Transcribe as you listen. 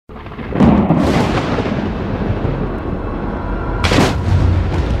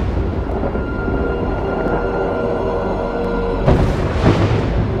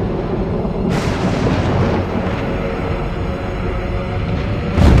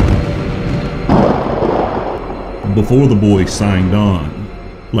Before the boys signed on,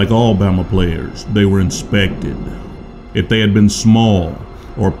 like all Bama players, they were inspected. If they had been small,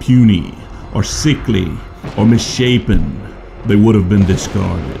 or puny, or sickly, or misshapen, they would have been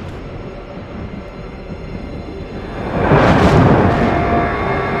discarded.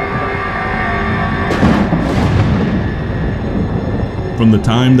 From the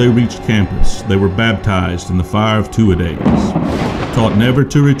time they reached campus, they were baptized in the fire of two-a-days, taught never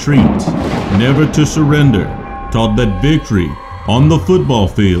to retreat, never to surrender, taught that victory on the football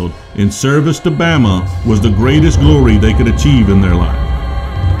field in service to Bama was the greatest glory they could achieve in their life.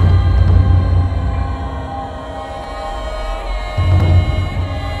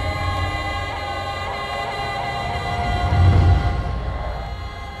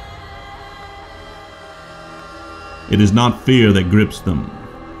 It is not fear that grips them,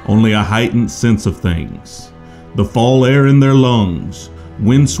 only a heightened sense of things. The fall air in their lungs,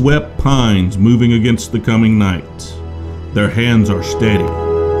 windswept pines moving against the coming night. Their hands are steady,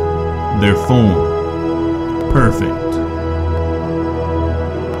 their form perfect.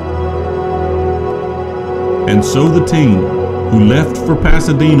 And so the team, who left for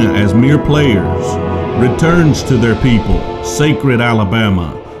Pasadena as mere players, returns to their people, sacred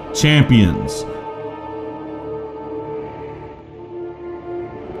Alabama, champions.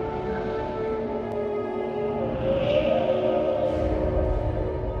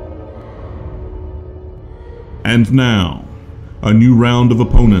 And now, a new round of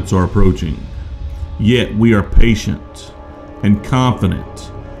opponents are approaching. Yet we are patient and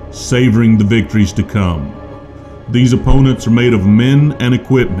confident, savoring the victories to come. These opponents are made of men and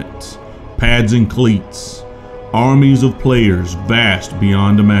equipment, pads and cleats, armies of players vast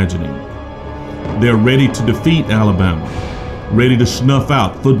beyond imagining. They are ready to defeat Alabama, ready to snuff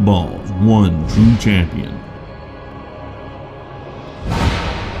out football's one true champion.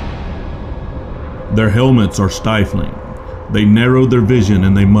 Their helmets are stifling. They narrow their vision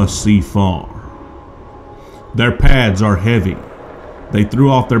and they must see far. Their pads are heavy. They threw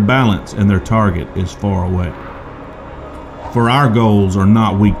off their balance and their target is far away. For our goals are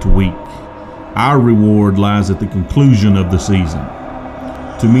not week to week. Our reward lies at the conclusion of the season.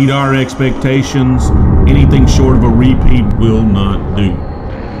 To meet our expectations, anything short of a repeat will not do.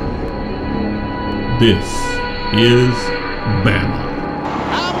 This is Bama.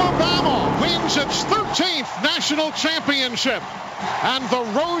 Its 13th national championship, and the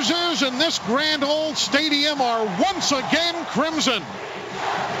roses in this grand old stadium are once again crimson.